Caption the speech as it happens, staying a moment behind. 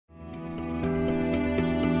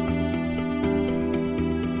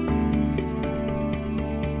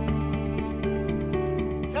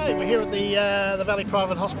We're here at the Valley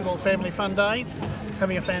Private Hospital Family Fun Day,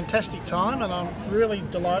 having a fantastic time, and I'm really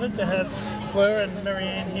delighted to have Fleur and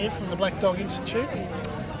Marianne here from the Black Dog Institute.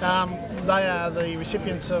 They are the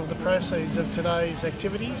recipients of the proceeds of today's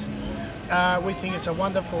activities. We think it's a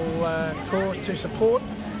wonderful cause to support.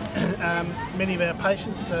 Many of our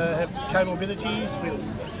patients have comorbidities with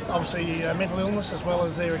obviously mental illness as well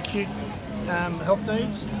as their acute health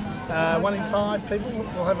needs. 1 in 5 people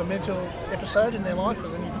will have a mental episode in their life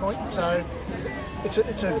at any point, so it's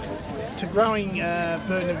a growing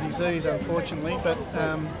burden of disease, unfortunately. But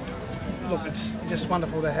look, it's just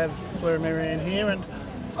wonderful to have Fleur and Marianne here, and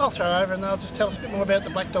I'll throw over and they'll just tell us a bit more about the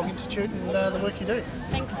Black Dog Institute and the work you do.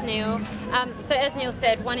 Thanks, Neil. So as Neil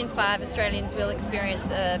said, 1 in 5 Australians will experience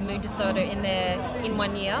a mood disorder in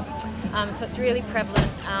 1 year. So it's really prevalent.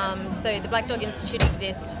 So the Black Dog Institute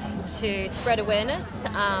exists to spread awareness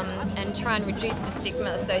and try and reduce the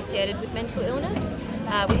stigma associated with mental illness.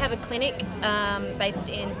 We have a clinic based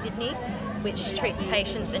in Sydney which treats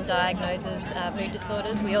patients and diagnoses mood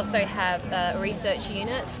disorders. We also have a research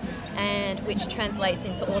unit and which translates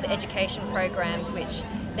into all the education programs, which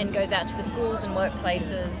then goes out to the schools and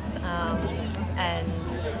workplaces and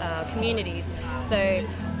communities. So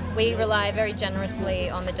we rely very generously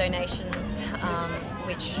on the donations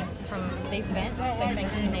which from these events, so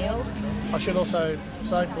thank you, Neil. I should also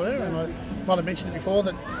say, Fleur, and I might have mentioned it before,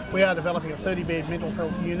 that we are developing a 30-bed mental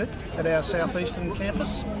health unit at our southeastern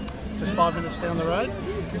campus, just 5 minutes down the road.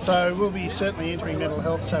 So we'll be certainly entering mental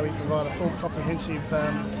health, so we provide a full comprehensive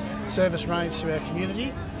service range to our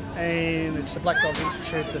community, and it's the Black Dog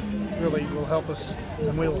Institute that really will help us,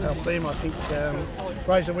 and we'll help them, I think,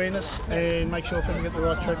 raise awareness and make sure people get the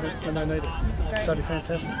right treatment when they need it. Great. So it'll be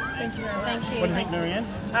fantastic. Thank you very much. Thank you. What do you think, Marianne?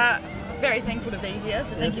 Very thankful to be here,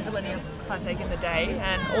 so thank you for letting us partake in the day,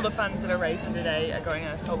 and all the funds that are raised in today are going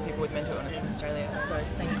to help people with mental illness in Australia, so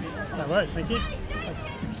thank you. No worries, thank you. Thanks.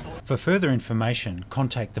 For further information,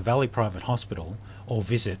 contact the Valley Private Hospital or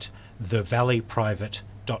visit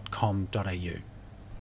thevalleyprivate.com.au.